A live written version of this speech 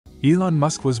Elon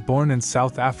Musk was born in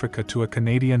South Africa to a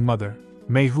Canadian mother,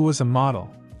 May, who was a model,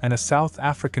 and a South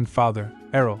African father,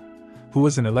 Errol, who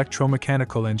was an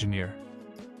electromechanical engineer.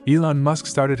 Elon Musk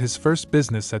started his first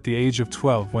business at the age of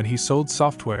 12 when he sold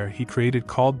software he created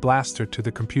called Blaster to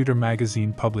the computer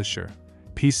magazine publisher,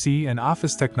 PC and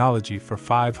Office Technology for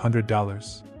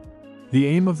 $500. The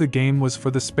aim of the game was for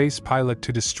the space pilot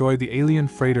to destroy the alien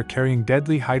freighter carrying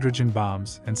deadly hydrogen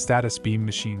bombs and status beam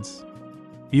machines.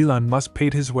 Elon Musk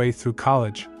paid his way through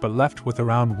college but left with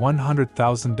around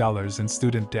 $100,000 in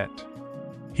student debt.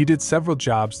 He did several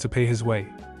jobs to pay his way,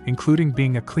 including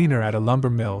being a cleaner at a lumber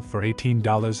mill for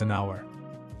 $18 an hour.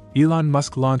 Elon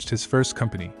Musk launched his first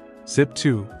company,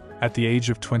 Zip2, at the age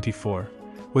of 24,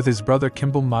 with his brother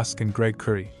Kimball Musk and Greg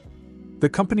Curry. The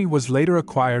company was later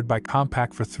acquired by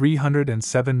Compaq for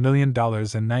 $307 million in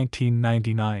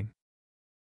 1999.